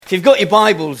If you've got your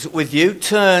Bibles with you,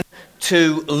 turn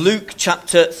to Luke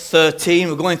chapter 13.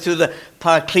 We're going through the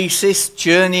Paraclesis,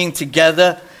 journeying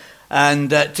together.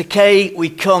 And today we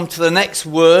come to the next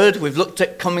word. We've looked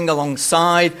at coming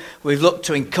alongside. We've looked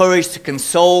to encourage, to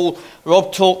console.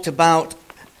 Rob talked about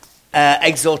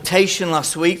exhortation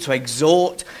last week, to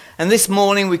exhort. And this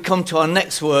morning we come to our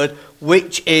next word,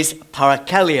 which is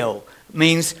parakaleo,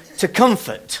 means to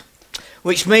comfort.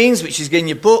 Which is in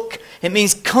your book, it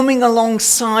means coming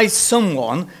alongside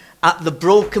someone at the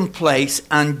broken place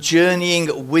and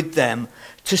journeying with them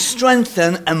to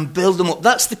strengthen and build them up.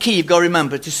 That's the key you've got to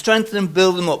remember, to strengthen and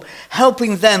build them up,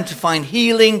 helping them to find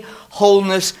healing,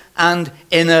 wholeness, and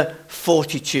inner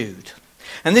fortitude.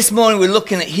 And this morning we're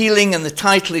looking at healing, and the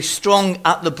title is Strong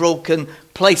at the Broken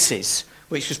Places,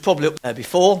 which was probably up there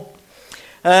before.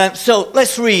 So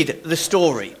let's read the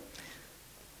story.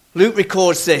 Luke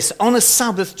records this. On a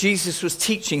Sabbath, Jesus was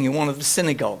teaching in one of the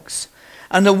synagogues,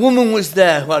 and a woman was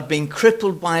there who had been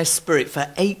crippled by a spirit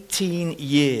for 18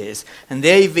 years. And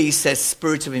the AV says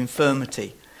spirit of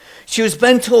infirmity. She was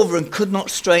bent over and could not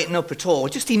straighten up at all.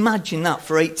 Just imagine that,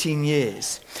 for 18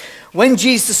 years. When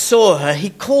Jesus saw her, he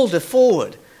called her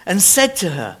forward and said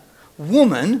to her,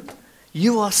 "Woman,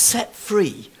 you are set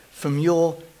free from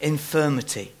your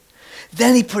infirmity."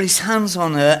 Then he put his hands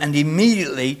on her, and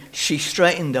immediately she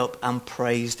straightened up and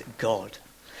praised God.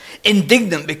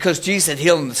 Indignant because Jesus had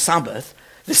healed on the Sabbath,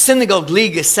 the synagogue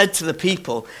leader said to the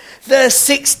people, "There are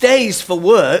 6 days for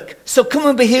work, so come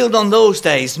and be healed on those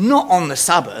days, not on the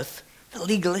Sabbath." The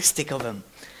legalistic of them.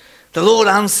 The Lord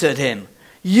answered him,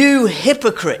 "You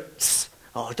hypocrites."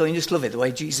 Oh, don't you just love it, the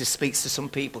way Jesus speaks to some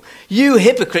people? "You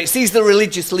hypocrites," these are the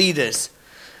religious leaders.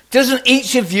 "Doesn't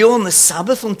each of you on the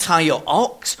Sabbath untie your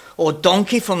ox or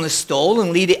donkey from the stall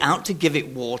and lead it out to give it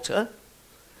water?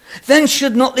 Then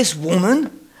should not this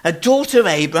woman, a daughter of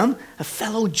Abraham, a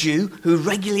fellow Jew who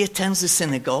regularly attends the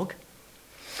synagogue,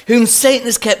 whom Satan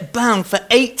has kept bound for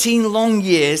 18 long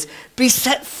years, be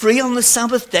set free on the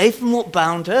Sabbath day from what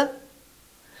bound her?"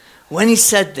 When he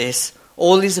said this,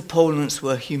 all his opponents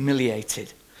were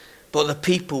humiliated, but the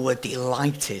people were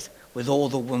delighted with all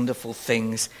the wonderful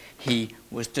things he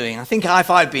was doing. I think if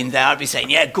I'd been there, I'd be saying,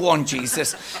 "Yeah, go on,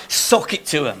 Jesus. Sock it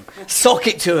to him. Sock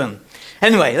it to him."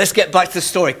 Anyway, let's get back to the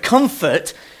story.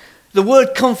 Comfort. The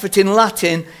word comfort in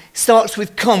Latin starts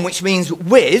with cum, which means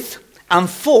with, and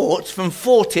fort from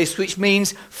fortis, which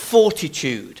means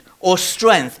fortitude or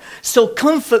strength. So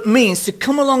comfort means to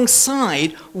come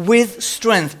alongside with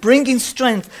strength, bringing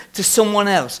strength to someone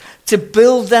else, to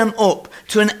build them up,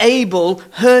 to enable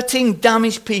hurting,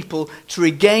 damaged people to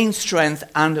regain strength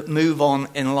and move on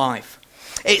in life.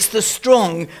 It's the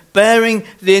strong bearing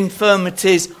the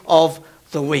infirmities of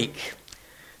the weak.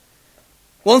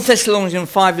 1 Thessalonians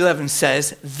 5:11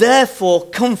 says, "Therefore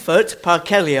comfort,"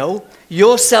 parakaleo,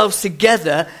 "yourselves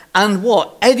together and"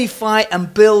 what? "Edify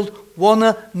and build one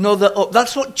another up."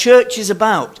 That's what church is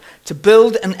about, to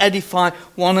build and edify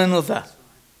one another.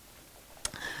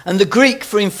 And the Greek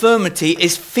for infirmity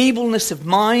is feebleness of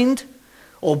mind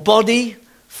or body,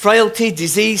 frailty,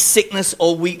 disease, sickness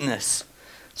or weakness.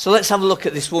 So let's have a look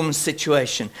at this woman's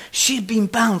situation. She'd been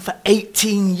bound for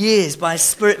 18 years by a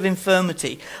spirit of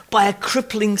infirmity, by a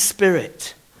crippling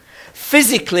spirit.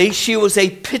 Physically, she was a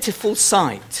pitiful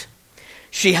sight.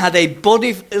 She had a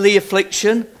bodily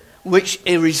affliction, which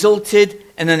resulted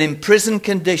in an imprisoned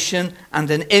condition and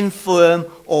an infirm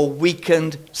or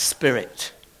weakened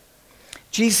spirit.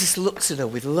 Jesus looks at her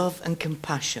with love and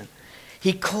compassion.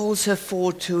 He calls her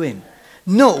forward to him.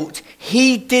 Note,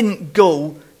 he didn't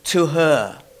go to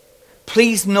her.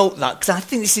 Please note that, because I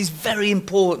think this is very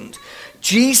important.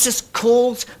 Jesus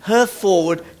calls her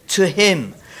forward to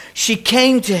him. She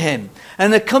came to him.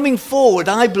 And her coming forward,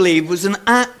 I believe, was an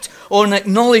act or an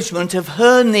acknowledgement of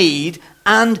her need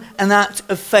and an act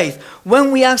of faith.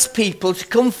 When we ask people to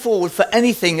come forward for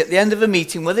anything at the end of a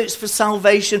meeting, whether it's for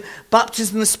salvation,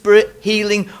 baptism of the Spirit,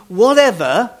 healing,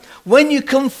 whatever, when you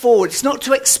come forward, it's not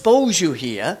to expose you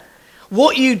here.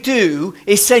 What you do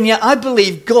is saying, "Yeah, I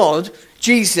believe God,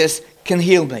 Jesus, can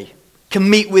heal me, can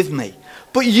meet with me."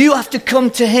 But you have to come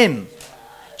to him.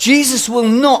 Jesus will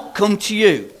not come to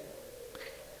you.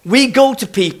 We go to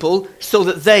people so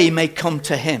that they may come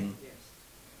to him.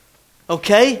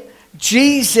 Okay?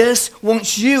 Jesus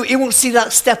wants you. He wants to see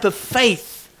that step of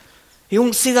faith. He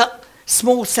wants to see that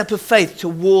small step of faith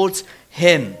towards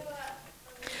him.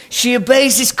 She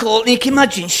obeys his call, and you can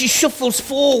imagine, she shuffles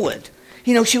forward.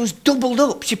 You know, she was doubled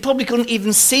up. She probably couldn't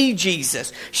even see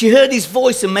Jesus. She heard his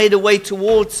voice and made her way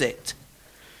towards it.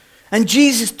 And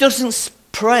Jesus doesn't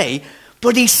pray,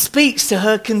 but he speaks to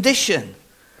her condition.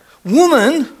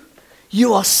 "Woman,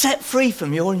 you are set free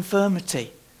from your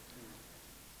infirmity."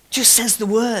 just says the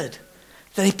word.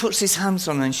 Then he puts his hands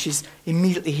on her and she's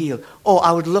immediately healed. Oh,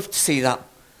 I would love to see that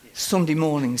Sunday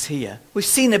mornings here. We've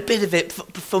seen a bit of it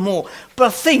for more. But I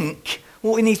think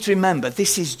what we need to remember,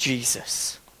 this is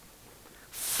Jesus.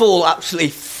 Full, absolutely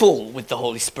full with the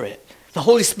Holy Spirit. The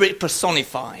Holy Spirit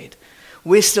personified.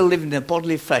 We're still living in a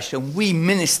bodily flesh and we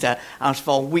minister out of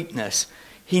our weakness.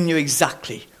 He knew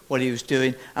exactly what he was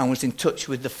doing and was in touch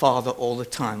with the Father all the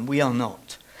time. We are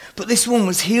not. But this woman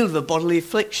was healed of a bodily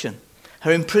affliction,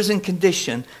 her imprisoned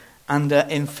condition and her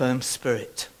infirm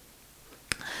spirit.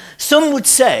 Some would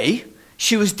say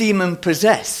she was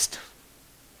demon-possessed.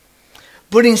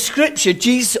 But in Scripture,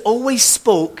 Jesus always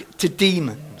spoke to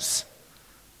demons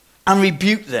and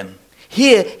rebuked them.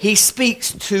 Here, he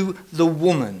speaks to the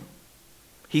woman.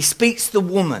 He speaks to the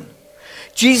woman.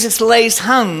 Jesus lays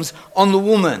hands on the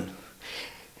woman.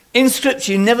 In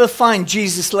Scripture, you never find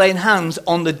Jesus laying hands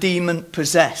on the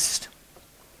demon-possessed.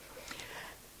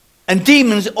 And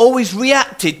demons always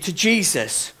reacted to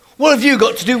Jesus. What have you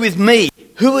got to do with me?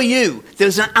 Who are you?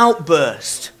 There's an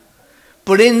outburst.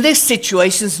 But in this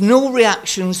situation, there's no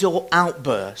reactions or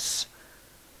outbursts.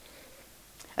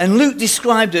 And Luke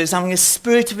described her as having a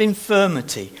spirit of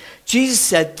infirmity. Jesus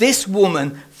said, this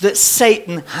woman that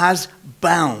Satan has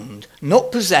bound,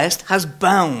 not possessed, has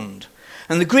bound.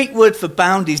 And the Greek word for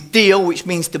bound is dio, which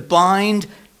means to bind,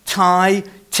 tie,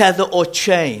 tether or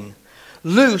chain.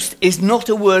 Loosed is not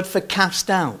a word for cast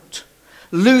out.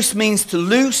 Loose means to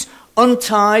loose,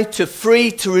 untie, to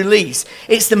free, to release.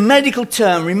 It's the medical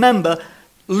term. Remember,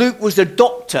 Luke was a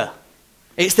doctor.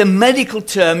 It's the medical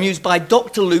term used by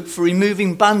Dr. Luke for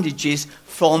removing bandages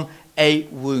from a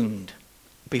wound.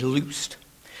 Be loosed.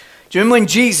 Do you remember when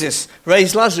Jesus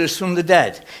raised Lazarus from the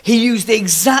dead? He used the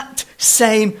exact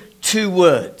same two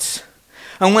words.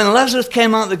 And when Lazarus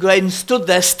came out of the grave and stood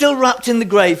there, still wrapped in the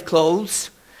grave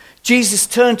clothes, Jesus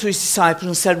turned to his disciples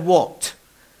and said, what?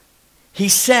 He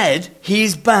said he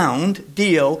is bound,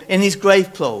 dio, in his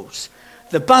grave clothes.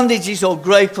 The bandages or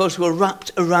grave clothes were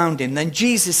wrapped around him. Then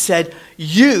Jesus said,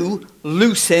 you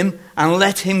loose him and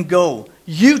let him go.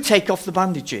 You take off the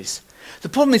bandages. The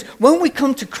problem is, when we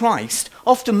come to Christ,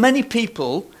 often many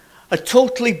people are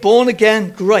totally born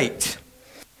again, great.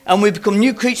 And we become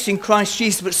new creatures in Christ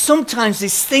Jesus. But sometimes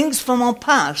there's things from our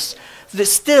past that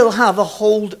still have a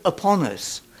hold upon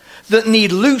us, that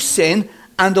need loosing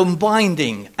and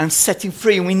unbinding and setting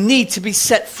free. And we need to be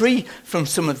set free from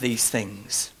some of these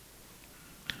things.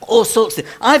 All sorts of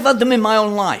things. I've had them in my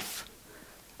own life.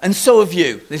 And so have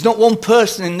you. There's not one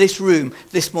person in this room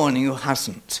this morning who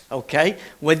hasn't. Okay?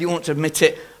 Whether you want to admit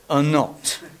it or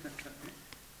not.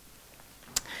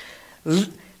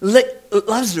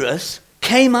 Lazarus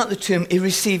came out of the tomb. He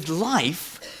received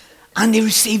life and he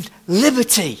received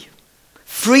liberty.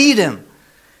 Freedom.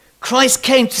 Christ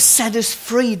came to set us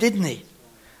free, didn't he?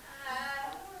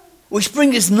 Which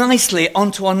brings us nicely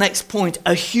onto our next point,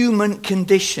 a human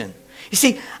condition. You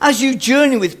see, as you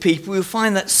journey with people, you'll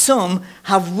find that some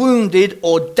have wounded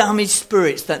or damaged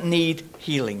spirits that need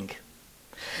healing.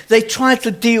 They try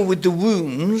to deal with the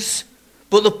wounds,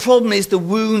 but the problem is the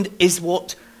wound is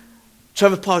what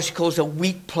Trevor Paraclesis calls a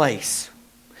weak place.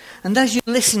 And as you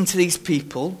listen to these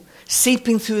people,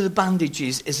 seeping through the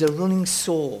bandages is a running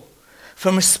sore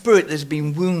from a spirit that's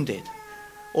been wounded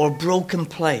or a broken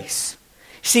place.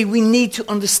 See, we need to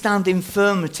understand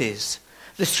infirmities.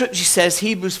 The scripture says,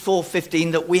 Hebrews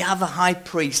 4:15, that we have a high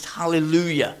priest,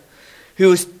 hallelujah,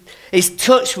 who is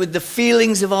touched with the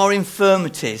feelings of our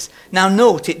infirmities. Now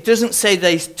note, it doesn't say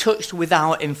that he's touched with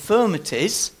our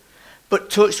infirmities, but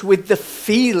touched with the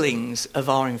feelings of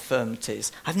our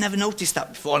infirmities. I've never noticed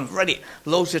that before, and I've read it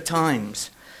loads of times.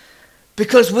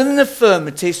 Because within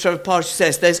infirmities, Trevor Paraclesis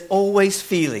says, there's always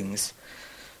feelings.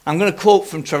 I'm going to quote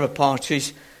from Trevor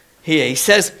Paraclesis here. He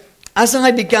says, as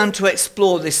I began to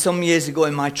explore this some years ago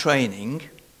in my training,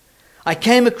 I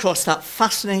came across that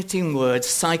fascinating word,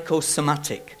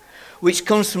 psychosomatic, which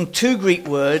comes from two Greek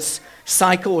words,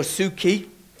 psycho or psyche,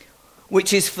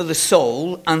 which is for the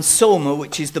soul, and soma,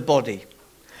 which is the body.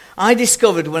 I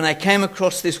discovered when I came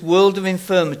across this world of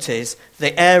infirmities,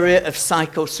 the area of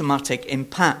psychosomatic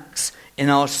impacts in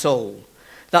our soul,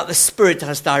 that the spirit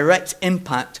has direct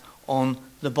impact on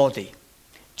the body.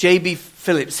 J.B.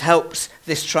 Phillips helps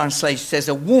this translation. Says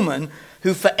a woman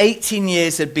who for 18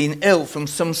 years had been ill from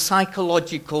some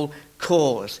psychological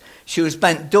cause. She was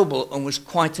bent double and was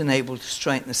quite unable to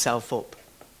straighten herself up.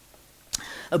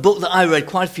 A book that I read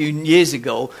quite a few years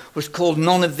ago was called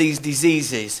None of These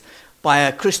Diseases by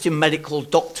a Christian medical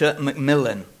Dr.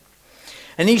 Macmillan.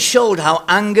 And he showed how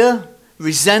anger,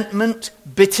 resentment,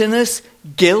 bitterness,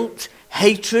 guilt,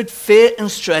 hatred, fear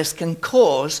and stress can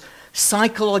cause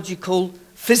psychological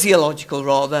physiological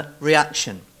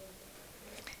reaction.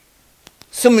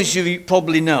 Some of you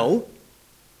probably know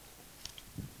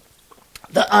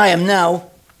that I am now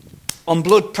on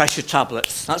blood pressure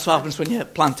tablets. That's what happens when you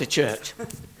plant a church.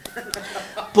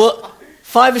 But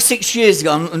 5 or 6 years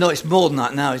ago, no, it's more than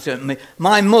that now, isn't it?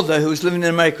 My mother, who was living in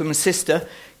America with my sister,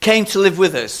 came to live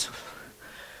with us.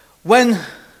 When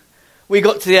we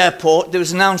got to the airport, there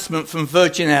was an announcement from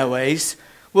Virgin Airways,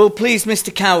 "Will please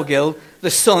Mr. Cowgill, the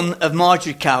son of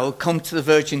Marjorie Cowgill, come to the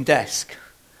Virgin desk?"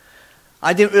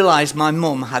 I didn't realise my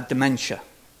mum had dementia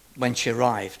when she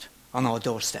arrived on our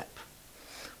doorstep.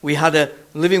 We had her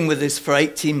living with us for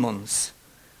 18 months,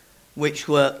 which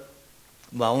were,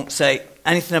 well, I won't say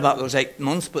anything about those 8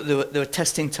 months, but there were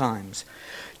testing times.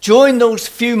 During those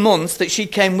few months that she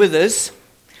came with us,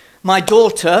 my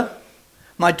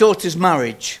daughter's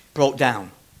marriage broke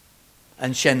down,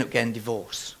 and she ended up getting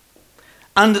divorced.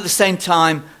 And at the same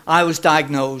time, I was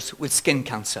diagnosed with skin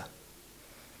cancer.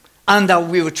 And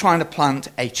we were trying to plant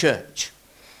a church.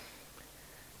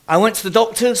 I went to the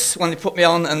doctors when they put me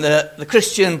on, and the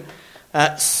Christian,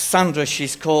 Sandra,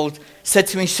 she's called, said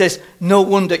to me, she says, "No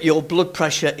wonder your blood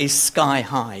pressure is sky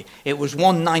high. It was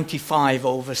 195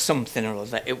 over something or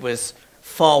other. It was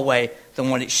far away than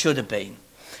what it should have been."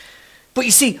 But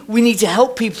you see, we need to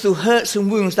help people through hurts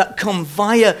and wounds that come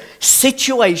via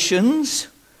situations,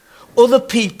 other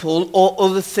people, or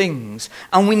other things.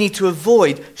 And we need to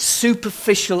avoid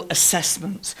superficial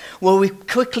assessments where we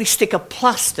quickly stick a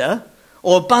plaster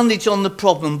or a bandage on the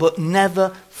problem but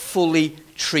never fully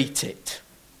treat it.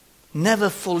 Never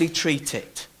fully treat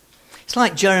it. It's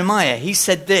like Jeremiah. He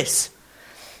said this: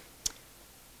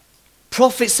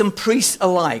 "Prophets and priests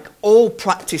alike all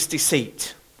practice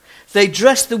deceit. They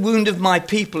dress the wound of my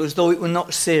people as though it were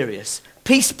not serious.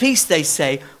 Peace, peace, they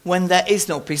say, when there is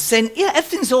no peace." Saying, yeah,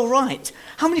 everything's all right.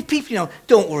 How many people,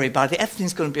 don't worry about it,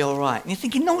 everything's going to be all right. And you're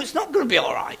thinking, no, it's not going to be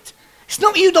all right. It's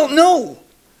not you don't know.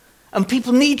 And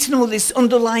people need to know these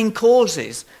underlying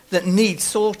causes that need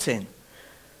sorting.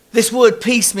 This word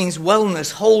peace means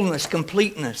wellness, wholeness,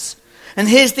 completeness. And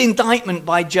here's the indictment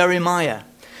by Jeremiah.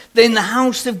 That in the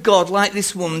house of God, like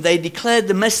this woman, they declared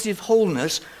the message of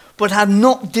wholeness, but had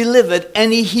not delivered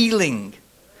any healing.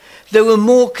 They were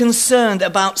more concerned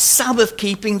about Sabbath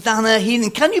keeping than her healing.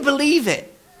 Can you believe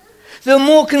it? They were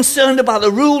more concerned about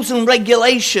the rules and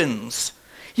regulations.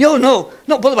 No,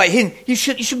 not bother about healing. You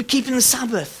should be keeping the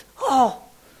Sabbath. Oh,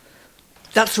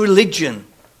 that's religion.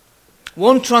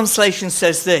 One translation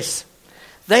says this: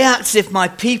 "They act as if my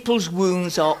people's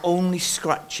wounds are only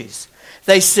scratches.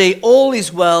 They say all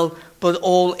is well, but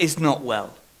all is not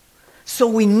well." So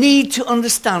we need to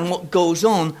understand what goes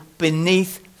on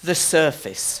beneath the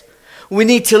surface. We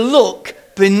need to look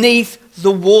beneath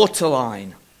the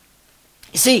waterline.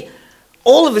 You see,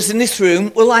 all of us in this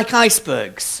room, we're like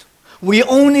icebergs. We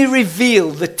only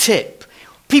reveal the tip.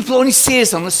 People only see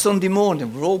us on a Sunday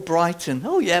morning. We're all bright and,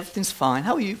 oh yeah, everything's fine.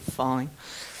 How are you? Fine.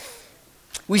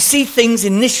 We see things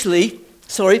initially,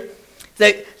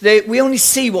 we only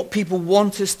see what people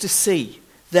want us to see,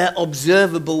 their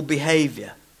observable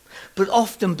behavior. But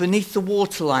often beneath the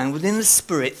waterline, within the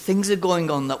spirit, things are going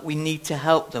on that we need to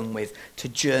help them with to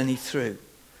journey through.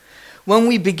 When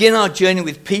we begin our journey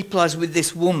with people, as with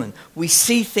this woman, we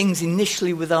see things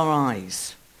initially with our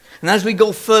eyes. And as we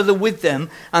go further with them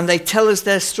and they tell us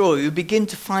their story, we begin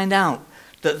to find out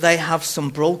that they have some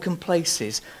broken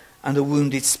places and a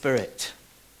wounded spirit.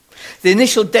 The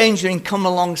initial danger in coming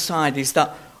alongside is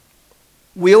that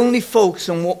we only focus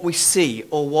on what we see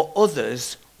or what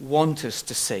others want us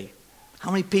to see. How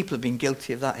many people have been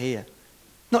guilty of that here?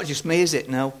 Not just me, is it?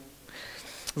 No.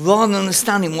 Rather than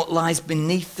understanding what lies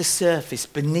beneath the surface,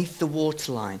 beneath the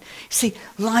waterline. See,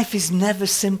 life is never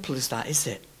simple as that, is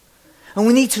it? And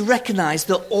we need to recognize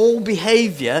that all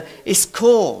behavior is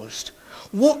caused.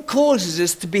 What causes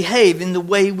us to behave in the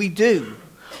way we do?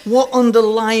 What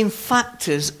underlying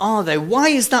factors are there? Why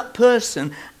is that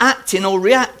person acting or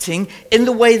reacting in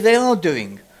the way they are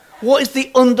doing? What is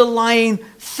the underlying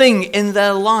thing in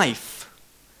their life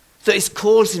that is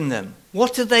causing them?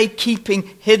 What are they keeping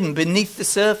hidden beneath the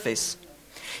surface?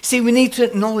 See, we need to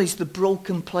acknowledge the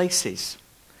broken places.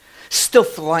 Stuff,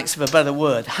 for the likes of a better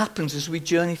word, happens as we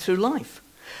journey through life.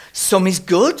 Some is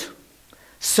good,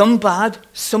 some bad,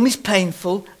 some is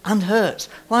painful and hurts,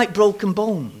 like broken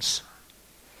bones.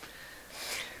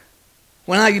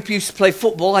 When I used to play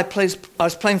football, I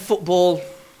was playing football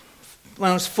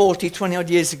when I was 20 odd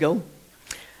years ago.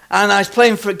 And I was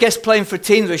playing for a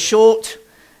team that was short.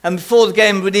 And before the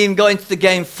game, we didn't even go into the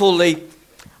game fully,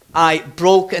 I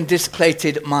broke and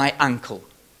dislocated my ankle.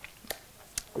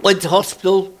 Went to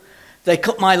hospital, they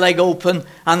cut my leg open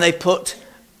and they put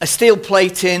a steel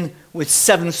plate in with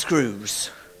 7 screws.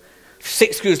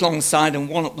 6 screws along the side and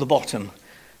 1 up the bottom.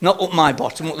 Not up my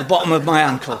bottom, up the bottom of my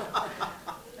ankle.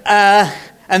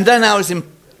 And then I was in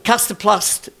plaster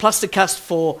cast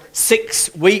for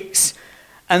 6 weeks.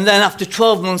 And then after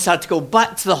 12 months, I had to go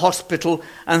back to the hospital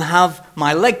and have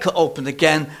my leg cut open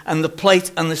again and the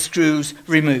plate and the screws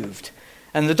removed.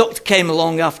 And the doctor came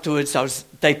along afterwards. I was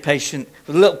day patient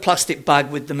with a little plastic bag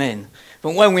with them in.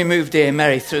 But when we moved here,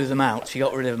 Mary threw them out. She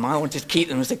got rid of them. I wanted to keep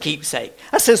them as a keepsake.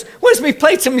 I says, "Where's my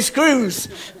plate and my screws?"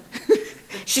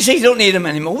 She says, "You don't need them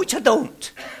anymore," which I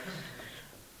don't.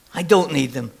 I don't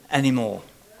need them anymore.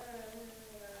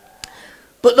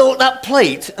 But that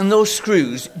plate and those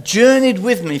screws journeyed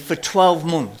with me for 12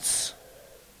 months.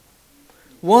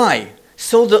 Why?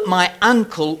 So that my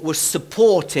ankle was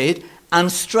supported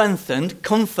and strengthened,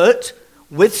 comfort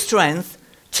with strength,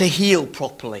 to heal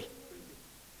properly.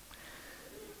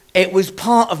 It was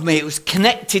part of me. It was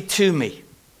connected to me.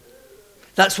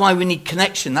 That's why we need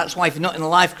connection. That's why if you're not in a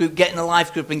life group, get in a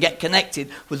life group and get connected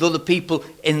with other people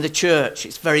in the church.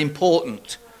 It's very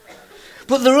important.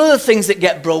 But there are other things that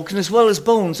get broken as well as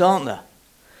bones, aren't there?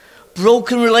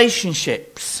 Broken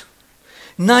relationships.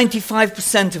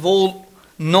 95% of all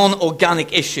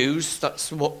non-organic issues,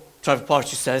 that's what Trevor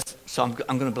Parcher says, so I'm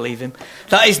going to believe him.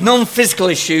 That is, non-physical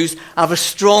issues have a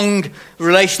strong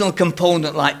relational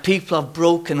component, like people have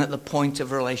broken at the point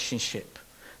of relationship.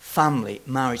 Family,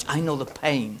 marriage. I know the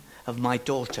pain of my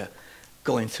daughter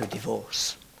going through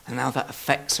divorce and how that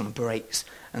affects and breaks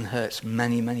and hurts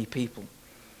many, many people.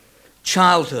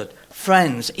 Childhood,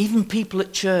 friends, even people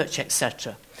at church,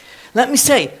 etc. Let me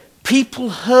say, people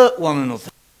hurt one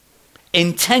another,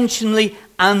 intentionally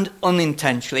and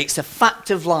unintentionally. It's a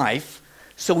fact of life,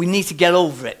 so we need to get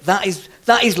over it. That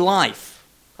is life,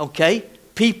 okay?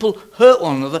 People hurt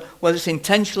one another, whether it's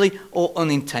intentionally or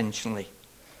unintentionally.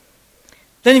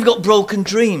 Then you've got broken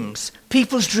dreams.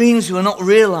 People's dreams were not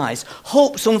realised.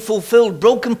 Hopes unfulfilled.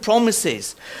 Broken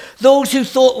promises. Those who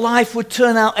thought life would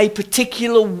turn out a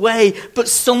particular way, but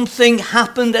something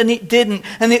happened and it didn't.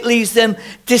 And it leaves them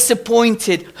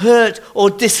disappointed, hurt or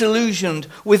disillusioned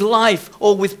with life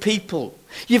or with people.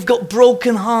 You've got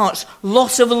broken hearts,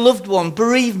 loss of a loved one,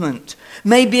 bereavement,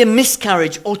 maybe a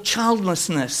miscarriage or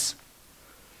childlessness.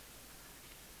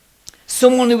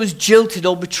 Someone who was jilted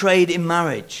or betrayed in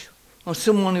marriage. Or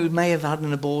someone who may have had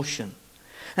an abortion.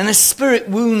 And a spirit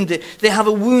wounded. They have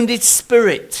a wounded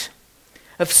spirit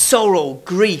of sorrow,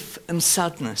 grief and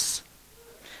sadness.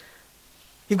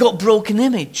 You've got broken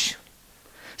image.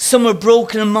 Some are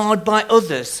broken and marred by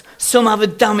others. Some have a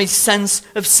damaged sense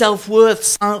of self-worth,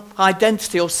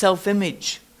 self-identity or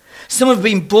self-image. Some have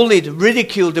been bullied,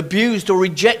 ridiculed, abused or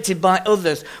rejected by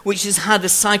others, which has had a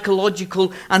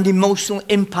psychological and emotional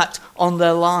impact on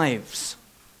their lives.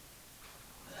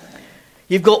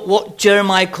 You've got what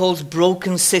Jeremiah calls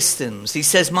broken systems. He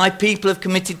says, "My people have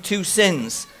committed 2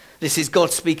 sins." This is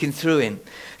God speaking through him.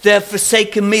 "They have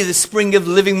forsaken me, the spring of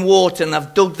living water, and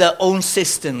have dug their own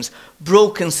cisterns,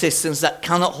 broken cisterns that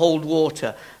cannot hold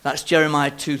water." That's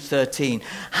Jeremiah 2:13.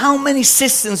 How many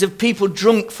cisterns have people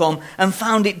drunk from and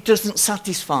found it doesn't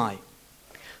satisfy?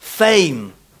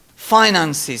 Fame,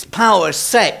 finances, power,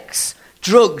 sex,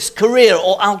 drugs, career,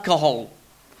 or alcohol.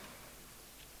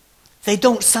 They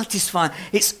don't satisfy.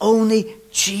 It's only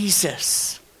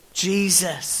Jesus.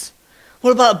 Jesus. What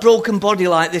about a broken body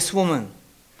like this woman?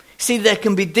 See, there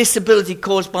can be disability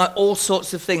caused by all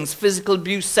sorts of things. Physical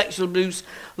abuse, sexual abuse,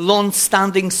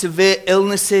 long-standing severe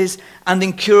illnesses, and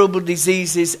incurable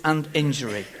diseases and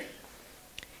injury.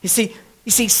 You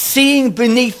see, seeing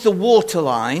beneath the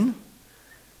waterline,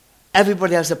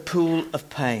 everybody has a pool of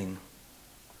pain.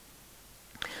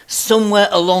 Somewhere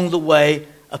along the way,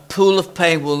 a pool of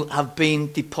pain will have been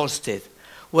deposited,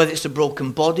 whether it's a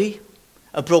broken body,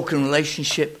 a broken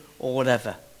relationship, or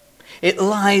whatever. It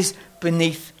lies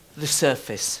beneath the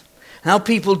surface. How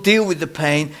people deal with the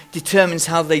pain determines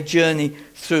how they journey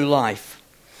through life.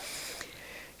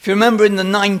 If you remember in the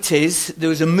 90s, there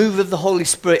was a move of the Holy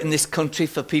Spirit in this country,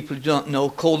 for people who don't know,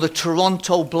 called the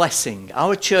Toronto Blessing.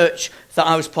 Our church that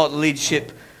I was part of the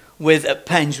leadership with at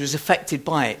Penge was affected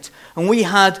by it. And we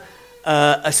had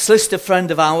a solicitor friend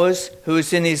of ours who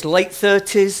was in his late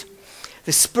 30s.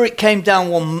 The Spirit came down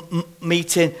one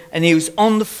meeting and he was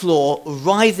on the floor,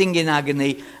 writhing in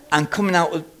agony and coming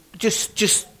out with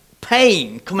just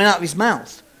pain coming out of his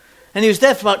mouth. And he was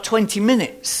there for about 20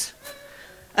 minutes.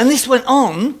 And this went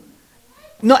on,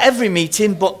 not every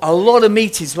meeting, but a lot of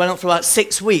meetings went on for about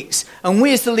 6 weeks. And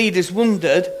we as the leaders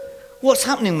wondered, what's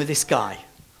happening with this guy?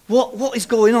 What is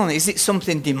going on? Is it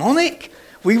something demonic?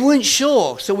 We weren't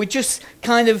sure, so we just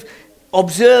kind of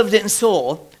observed it and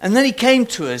saw. And then he came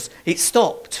to us, it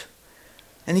stopped.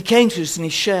 And he came to us and he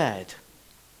shared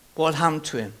what had happened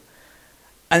to him.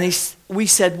 And we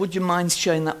said, would you mind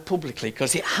sharing that publicly?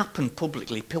 Because it happened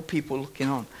publicly, people were looking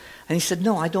on. And he said,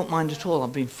 no, I don't mind at all,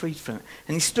 I've been freed from it.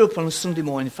 And he stood up on a Sunday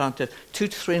morning in front of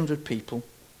 200 to 300 people.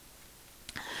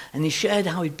 And he shared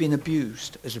how he'd been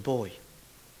abused as a boy.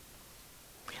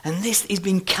 And he's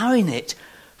been carrying it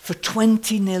for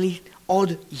 20 nearly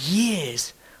odd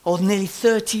years, or nearly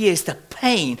 30 years, the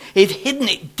pain. He'd hidden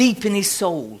it deep in his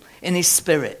soul, in his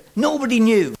spirit. Nobody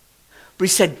knew. But he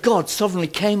said God sovereignly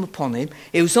came upon him.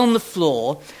 He was on the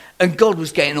floor, and God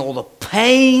was getting all the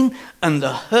pain and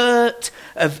the hurt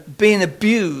of being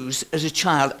abused as a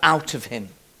child out of him.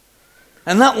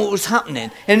 And that's what was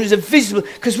happening. And it was a visible,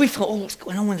 because we thought, what's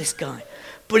going on with this guy?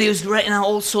 But he was letting out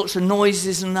all sorts of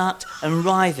noises and that, and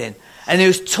writhing. And he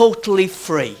was totally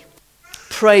free.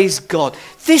 Praise God.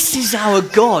 This is our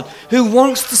God who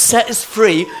wants to set us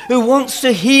free, who wants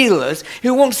to heal us,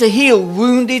 who wants to heal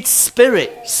wounded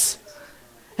spirits.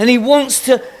 And he wants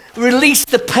to release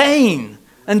the pain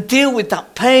and deal with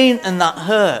that pain and that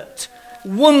hurt.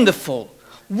 Wonderful.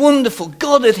 Wonderful.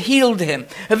 God had healed him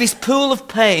of his pool of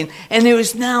pain, and he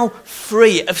was now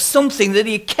free of something that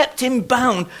he had kept him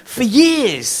bound for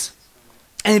years.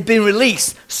 And he'd been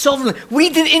released sovereignly. We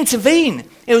didn't intervene.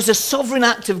 It was a sovereign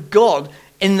act of God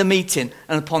in the meeting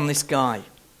and upon this guy.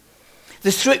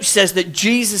 The scripture says that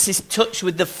Jesus is touched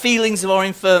with the feelings of our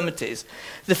infirmities,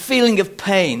 the feeling of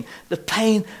pain, the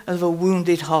pain of a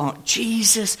wounded heart.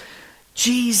 Jesus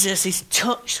is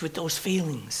touched with those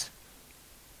feelings.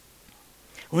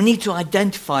 We need to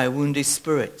identify a wounded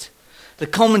spirit. The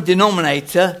common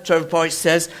denominator, Trevor Porridge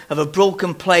says, of a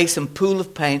broken place and pool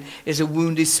of pain is a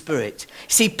wounded spirit.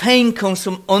 See, pain comes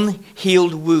from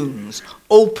unhealed wounds,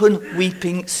 open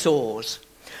weeping sores.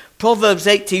 Proverbs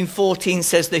 18:14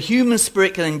 says, the human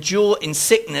spirit can endure in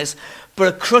sickness, but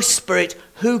a crushed spirit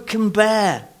who can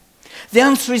bear? The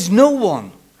answer is no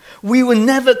one. We were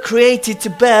never created to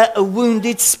bear a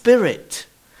wounded spirit.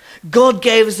 God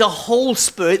gave us a whole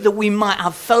spirit that we might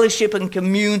have fellowship and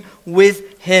commune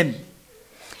with him.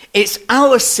 It's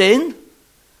our sin,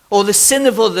 or the sin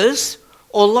of others,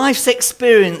 or life's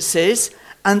experiences,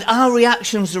 and our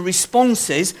reactions or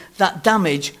responses that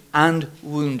damage and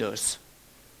wound us.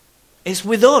 It's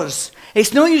with us.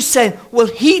 It's no use saying, well,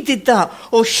 he did that,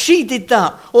 or she did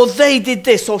that, or they did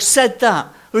this, or said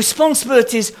that. The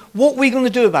responsibility is, what are we going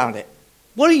to do about it?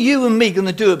 What are you and me going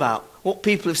to do about what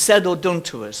people have said or done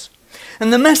to us?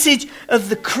 And the message of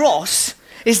the cross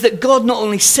is that God not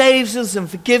only saves us and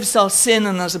forgives our sin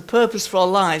and has a purpose for our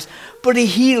lives, but he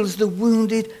heals the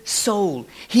wounded soul.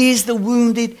 He is the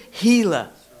wounded healer.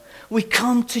 We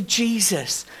come to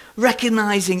Jesus,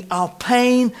 recognizing our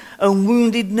pain and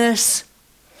woundedness,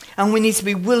 and we need to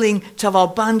be willing to have our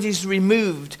bandages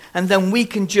removed, and then we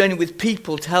can journey with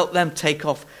people to help them take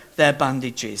off their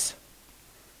bandages.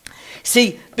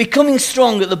 See, becoming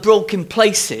strong at the broken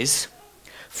places,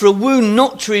 for a wound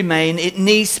not to remain, it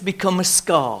needs to become a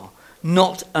scar,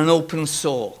 not an open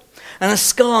sore. And a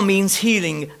scar means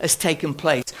healing has taken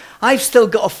place. I've still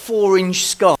got a 4-inch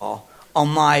scar on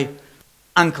my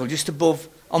ankle,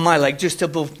 on my leg, just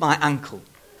above my ankle.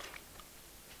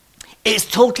 It's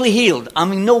totally healed.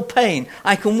 I'm in no pain.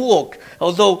 I can walk,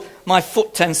 although my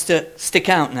foot tends to stick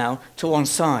out now to one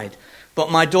side. But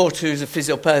my daughter, who's a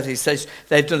physiotherapist, says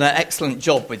they've done an excellent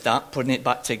job with that, putting it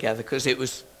back together, because it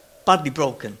was badly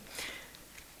broken.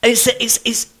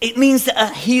 It means that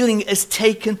a healing has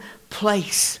taken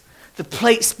place. The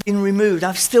plate's been removed.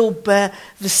 I still bear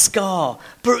the scar,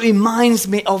 but it reminds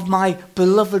me of my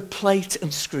beloved plate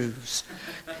and screws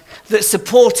that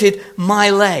supported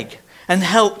my leg and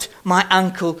helped my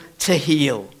ankle to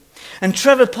heal. And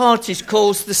Trevor Partridge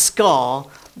calls the scar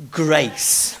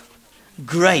grace.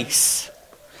 Grace.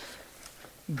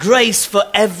 Grace for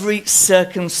every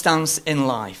circumstance in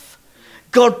life.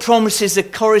 God promises a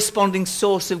corresponding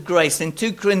source of grace. In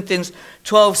 2 Corinthians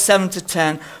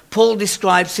 12:7-10, Paul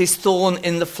describes his thorn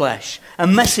in the flesh, a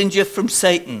messenger from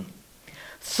Satan.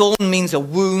 Thorn means a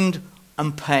wound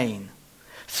and pain.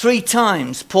 3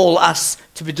 times Paul asks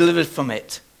to be delivered from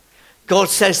it. God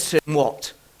says to him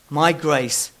what? My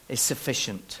grace is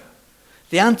sufficient.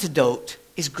 The antidote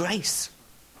is grace.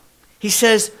 He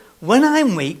says, when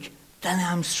I'm weak, then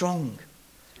I'm strong.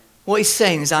 What he's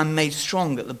saying is I'm made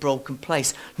strong at the broken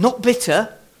place. Not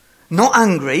bitter, not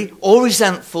angry, or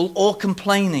resentful, or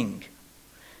complaining.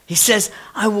 He says,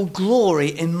 I will glory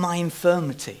in my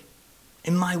infirmity,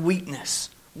 in my weakness.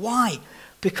 Why?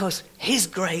 Because his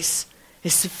grace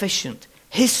is sufficient.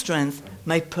 His strength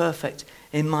made perfect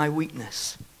in my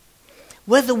weakness.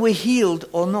 Whether we're healed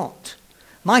or not.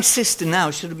 My sister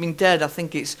now should have been dead, I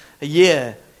think it's a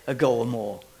year ago or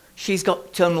more. She's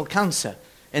got terminal cancer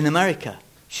in America.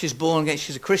 She's born again.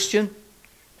 She's a Christian.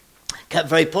 Kept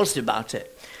very positive about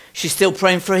it. She's still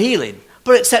praying for healing.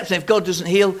 But accepting if God doesn't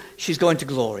heal, she's going to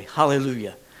glory.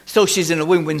 Hallelujah. So she's in a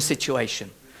win-win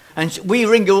situation. And we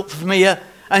ring her up from here,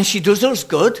 and she does us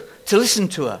good to listen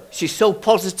to her. She's so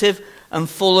positive and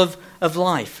full of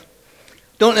life.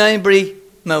 Don't know anybody,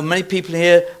 no, many people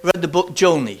here read the book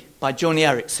Joni by Joni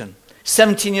Erickson.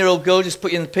 17-year-old girl, just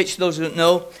put you in the picture, those who don't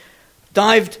know,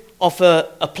 dived off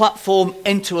a platform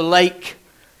into a lake,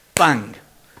 bang.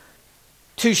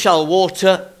 Too shallow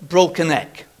water, broke her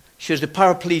neck. She was a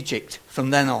paraplegic from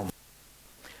then on.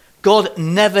 God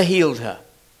never healed her.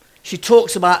 She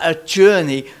talks about her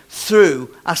journey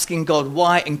through asking God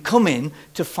why and coming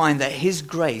to find that his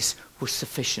grace was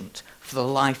sufficient for the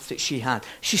life that she had.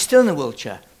 She's still in a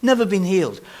wheelchair, never been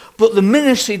healed. But the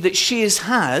ministry that she has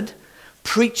had,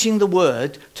 preaching the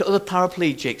word to other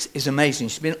paraplegics, is amazing.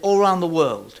 She's been all around the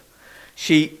world.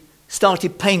 She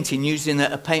started painting using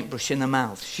a paintbrush in her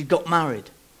mouth. She got married.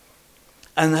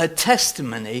 And her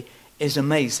testimony is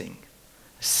amazing.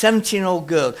 A 17-year-old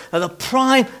girl at the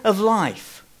prime of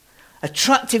life.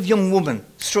 Attractive young woman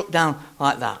struck down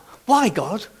like that. Why,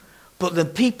 God? But the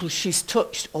people she's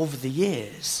touched over the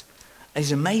years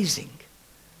is amazing.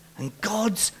 And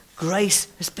God's grace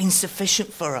has been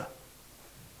sufficient for her.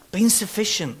 Been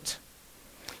sufficient.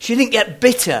 She didn't get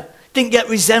bitter, didn't get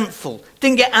resentful,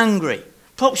 didn't get angry.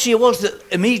 Perhaps she was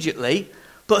immediately,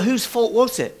 but whose fault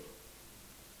was it?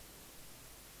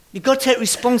 You've got to take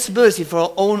responsibility for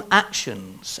our own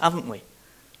actions, haven't we?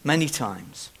 Many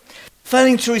times.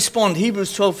 Failing to respond,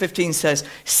 Hebrews 12:15 says,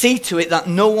 see to it that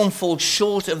no one falls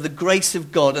short of the grace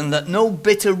of God and that no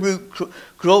bitter root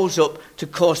grows up to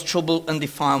cause trouble and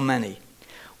defile many.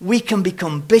 We can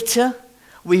become bitter.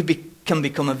 Can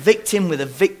become a victim with a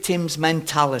victim's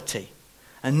mentality.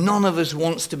 And none of us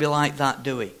wants to be like that,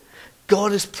 do we?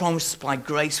 God has promised to supply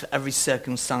grace for every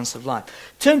circumstance of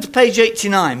life. Turn to page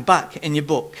 89, back in your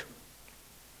book.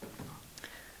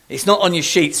 It's not on your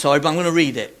sheet, sorry, but I'm going to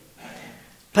read it.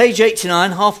 Page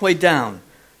 89, halfway down.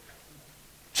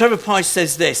 Trevor Price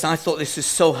says this, and I thought this was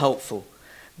so helpful.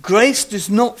 Grace does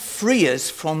not free us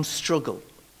from struggle.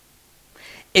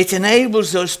 It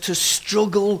enables us to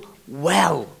struggle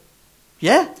well.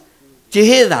 Yeah? Do you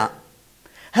hear that?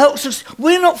 Helps us.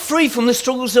 We're not free from the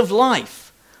struggles of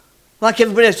life. Like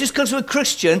everybody else. Just because we're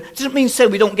Christian doesn't mean say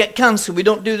we don't get cancer, we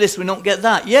don't do this, we don't get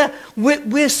that. Yeah?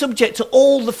 We're subject to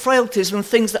all the frailties and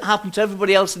things that happen to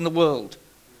everybody else in the world.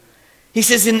 He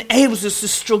says it enables us to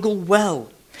struggle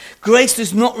well. Grace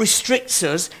does not restrict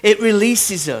us, it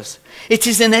releases us. It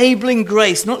is enabling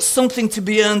grace, not something to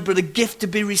be earned, but a gift to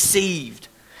be received.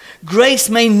 Grace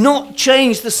may not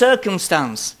change the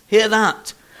circumstance, hear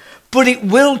that, but it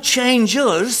will change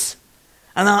us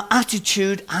and our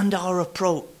attitude and our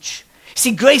approach.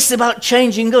 See, grace is about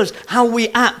changing us, how we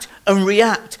act and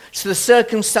react to the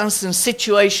circumstances and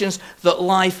situations that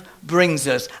life brings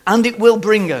us. And it will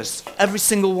bring us, every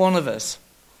single one of us.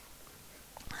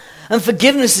 And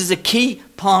forgiveness is a key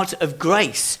part of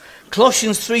grace.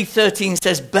 Colossians 3:13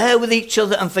 says, bear with each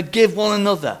other and forgive one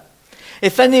another.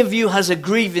 If any of you has a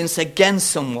grievance against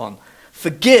someone,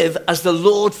 forgive as the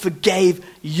Lord forgave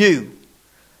you.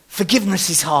 Forgiveness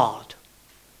is hard,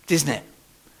 isn't it?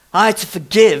 I had to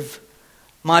forgive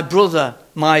my brother,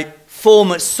 my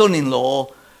former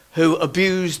son-in-law, who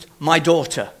abused my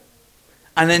daughter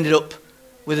and ended up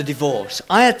with a divorce.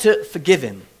 I had to forgive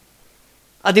him.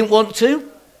 I didn't want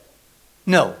to.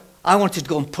 No, I wanted to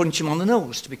go and punch him on the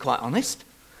nose, to be quite honest.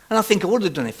 And I think I would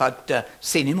have done if I'd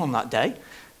seen him on that day.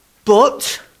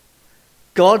 But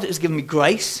God has given me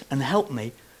grace and helped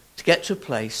me to get to a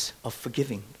place of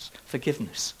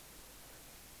forgiveness.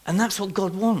 And that's what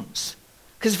God wants.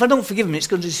 Because if I don't forgive him, it's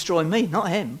going to destroy me, not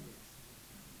him.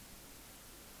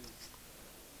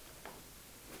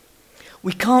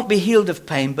 We can't be healed of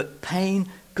pain, but pain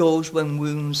goes when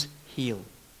wounds heal.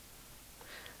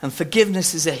 And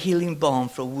forgiveness is a healing balm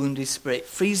for a wounded spirit. It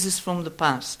frees us from the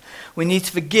past. We need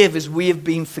to forgive as we have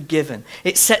been forgiven.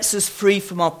 It sets us free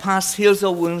from our past, heals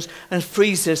our wounds, and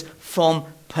frees us from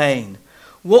pain.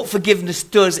 What forgiveness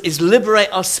does is liberate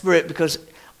our spirit, because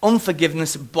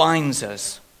unforgiveness binds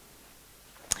us.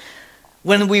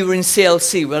 When we were in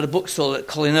CLC, we had a bookstall at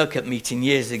Colin Urquhart meeting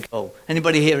years ago.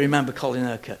 Anybody here remember Colin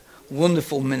Urquhart?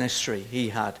 Wonderful ministry he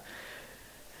had.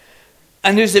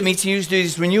 And there was a meeting, he used to do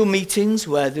these renewal meetings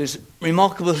where there's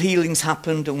remarkable healings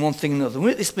happened and one thing and another. We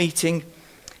were at this meeting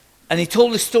and he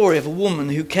told the story of a woman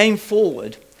who came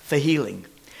forward for healing.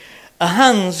 Her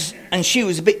hands, and she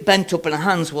was a bit bent up and her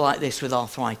hands were like this with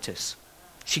arthritis.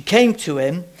 She came to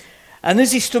him and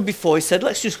as he stood before, he said,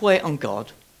 let's just wait on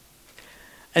God.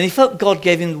 And he felt God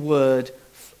gave him the word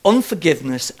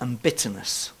unforgiveness and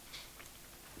bitterness.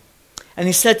 And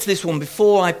he said to this woman,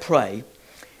 before I pray,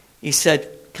 he said,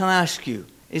 can I ask you,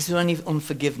 is there any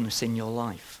unforgiveness in your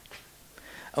life?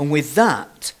 And with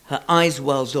that, her eyes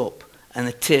welled up and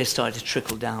a tear started to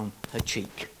trickle down her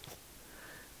cheek.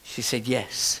 She said,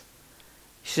 yes.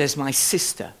 She says,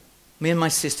 me and my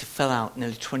sister fell out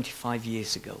nearly 25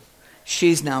 years ago.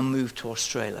 She's now moved to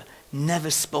Australia, never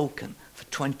spoken for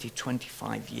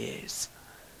 25 years.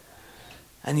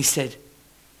 And he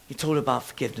told her about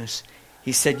forgiveness.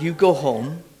 He said, you go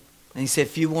home, and he said,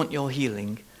 if you want your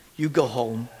healing, you go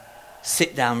home,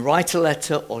 sit down, write a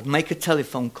letter or make a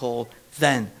telephone call,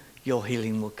 then your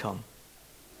healing will come.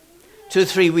 2 or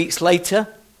 3 weeks later,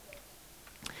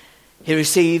 he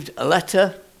received a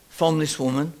letter from this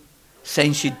woman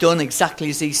saying she'd done exactly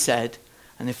as he said,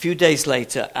 and a few days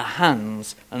later, her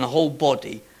hands and her whole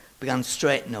body began to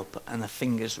straighten up and her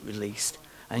fingers released,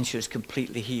 and she was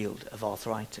completely healed of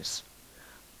arthritis.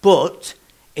 But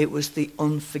it was the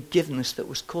unforgiveness that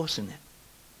was causing it.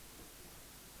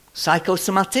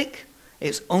 Psychosomatic,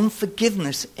 it's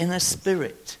unforgiveness in her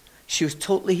spirit. She was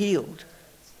totally healed.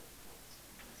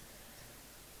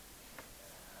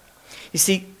 You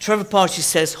see, Trevor Parchy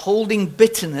says, holding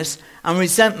bitterness and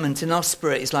resentment in our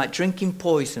spirit is like drinking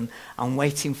poison and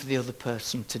waiting for the other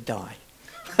person to die.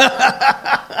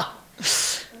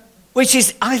 Which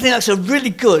is, I think that's a really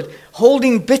good,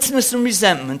 holding bitterness and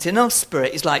resentment in our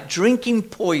spirit is like drinking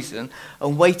poison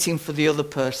and waiting for the other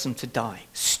person to die.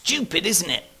 Stupid, isn't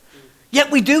it?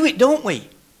 Yet we do it, don't we?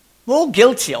 We're all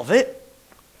guilty of it.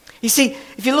 You see,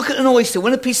 if you look at an oyster,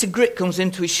 when a piece of grit comes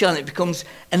into its shell, it becomes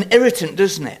an irritant,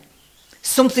 doesn't it?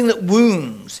 Something that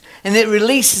wounds, and it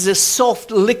releases a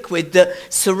soft liquid that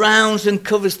surrounds and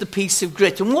covers the piece of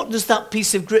grit. And what does that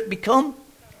piece of grit become?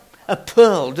 A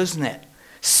pearl, doesn't it?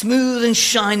 Smooth and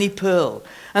shiny pearl.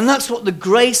 And that's what the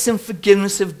grace and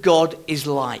forgiveness of God is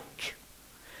like.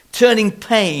 Turning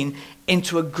pain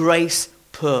into a grace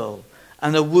pearl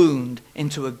and a wound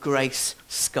into a grace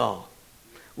scar.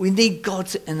 We need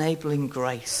God's enabling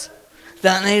grace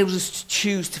that enables us to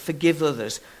choose to forgive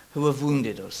others who have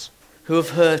wounded us, who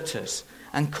have hurt us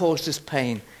and caused us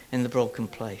pain in the broken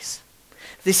place.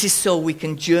 This is so we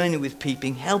can journey with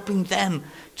people, helping them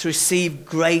to receive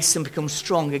grace and become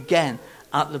strong again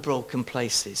at the broken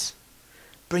places.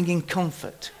 Bringing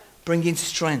comfort, bringing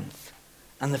strength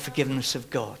and the forgiveness of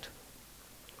God.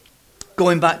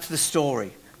 Going back to the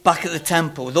story, back at the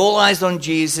temple, with all eyes on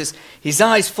Jesus, his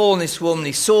eyes fall on this woman,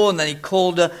 he saw and then he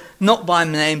called her, not by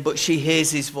name, but she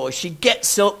hears his voice. She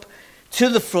gets up to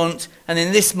the front, and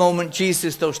in this moment,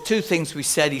 Jesus does 2 things we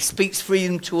said. He speaks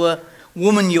freedom to her.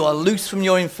 Woman, you are loose from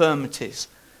your infirmities.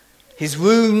 His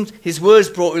words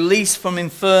brought release from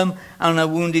infirm and a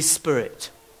wounded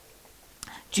spirit.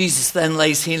 Jesus then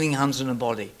lays healing hands on her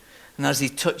body, and as he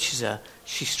touches her,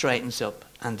 she straightens up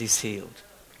and is healed.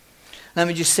 Let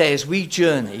me just say, as we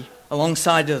journey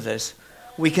alongside others,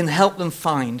 we can help them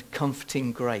find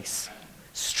comforting grace,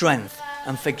 strength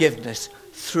and forgiveness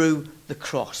through the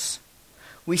cross.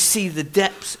 We see the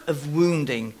depths of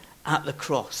wounding at the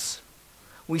cross.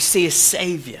 We see a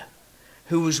Saviour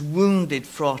who was wounded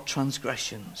for our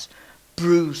transgressions,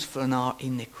 bruised for our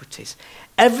iniquities.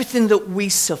 Everything that we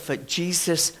suffer,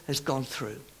 Jesus has gone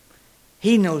through.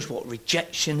 He knows what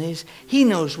rejection is. He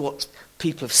knows what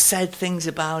people have said things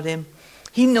about him.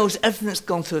 He knows everything that's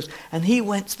gone through us. And he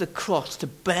went to the cross to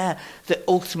bear the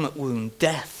ultimate wound,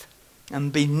 death,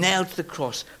 and be nailed to the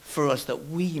cross for us that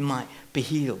we might be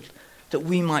healed, that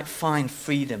we might find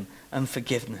freedom and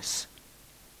forgiveness.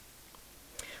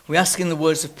 We ask in the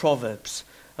words of Proverbs,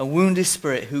 a wounded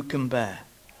spirit who can bear?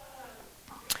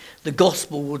 The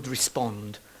gospel would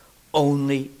respond,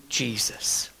 only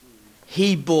Jesus.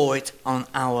 He bore it on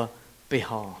our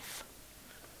behalf.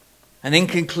 And in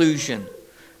conclusion,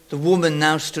 the woman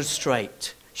now stood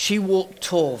straight. She walked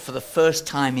tall for the first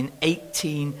time in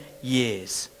 18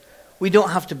 years. We don't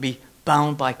have to be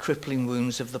bound by crippling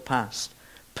wounds of the past,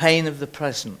 pain of the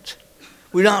present.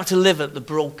 We don't have to live at the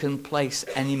broken place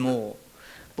anymore.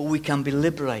 But we can be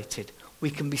liberated. We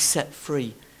can be set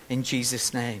free in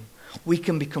Jesus' name. We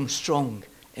can become strong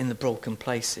in the broken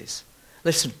places.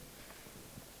 Listen,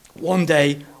 one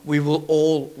day we will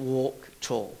all walk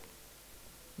tall.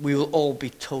 We will all be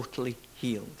totally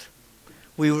healed.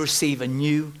 We will receive a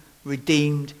new,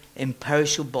 redeemed,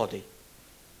 imperishable body.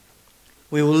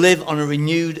 We will live on a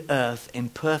renewed earth in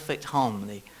perfect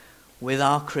harmony with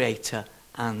our Creator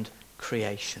and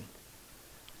creation.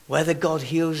 Whether God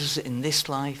heals us in this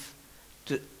life,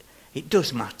 it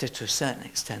does matter to a certain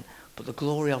extent, but the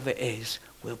glory of it is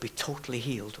we'll be totally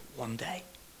healed one day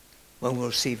when we'll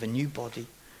receive a new body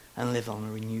and live on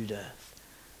a renewed earth.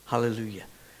 Hallelujah.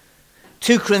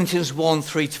 2 Corinthians 1,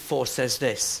 3-4 says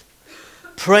this.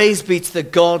 Praise be to the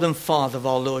God and Father of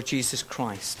our Lord Jesus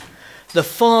Christ, the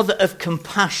Father of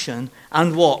compassion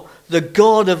and what? The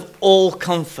God of all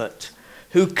comfort,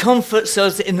 who comforts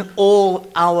us in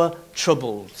all our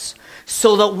troubles,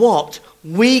 so that what?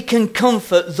 We can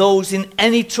comfort those in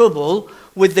any trouble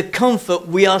with the comfort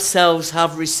we ourselves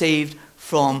have received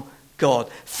from God.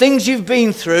 Things you've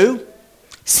been through,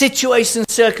 situations,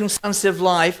 circumstances of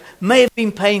life may have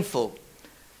been painful,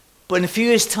 but in a few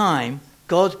years' time,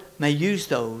 God may use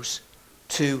those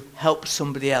to help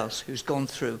somebody else who's gone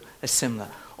through a similar.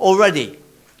 Already,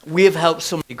 we have helped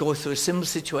somebody go through a similar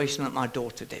situation that my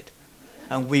daughter did,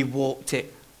 and we walked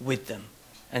it with them,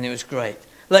 and it was great.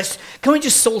 Can we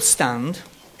just all stand?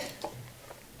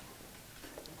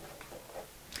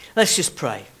 Let's just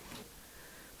pray.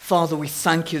 Father, we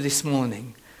thank you this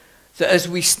morning that as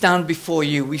we stand before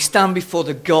you, we stand before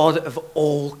the God of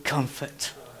all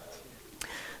comfort.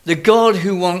 The God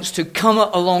who wants to come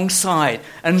alongside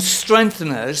and strengthen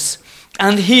us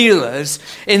and heal us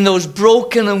in those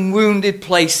broken and wounded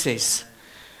places.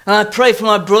 And I pray for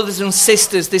my brothers and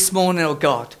sisters this morning, oh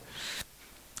God.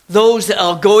 Those that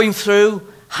are going through,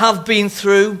 have been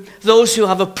through, those who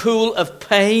have a pool of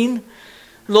pain,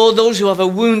 Lord, those who have a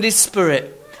wounded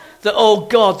spirit, that, oh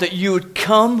God, that you would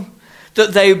come,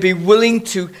 that they would be willing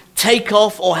to take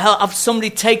off or have somebody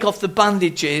take off the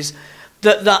bandages,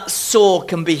 that sore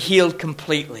can be healed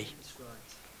completely.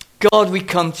 God, we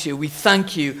come to you. We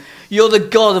thank you. You're the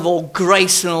God of all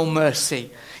grace and all mercy.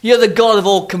 You're the God of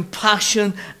all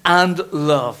compassion and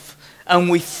love. And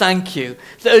we thank you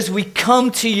that as we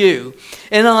come to you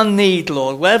in our need,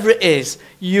 Lord, wherever it is,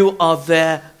 you are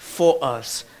there for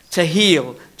us to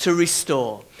heal, to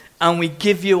restore. And we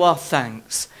give you our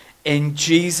thanks. In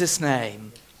Jesus'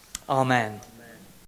 name, amen.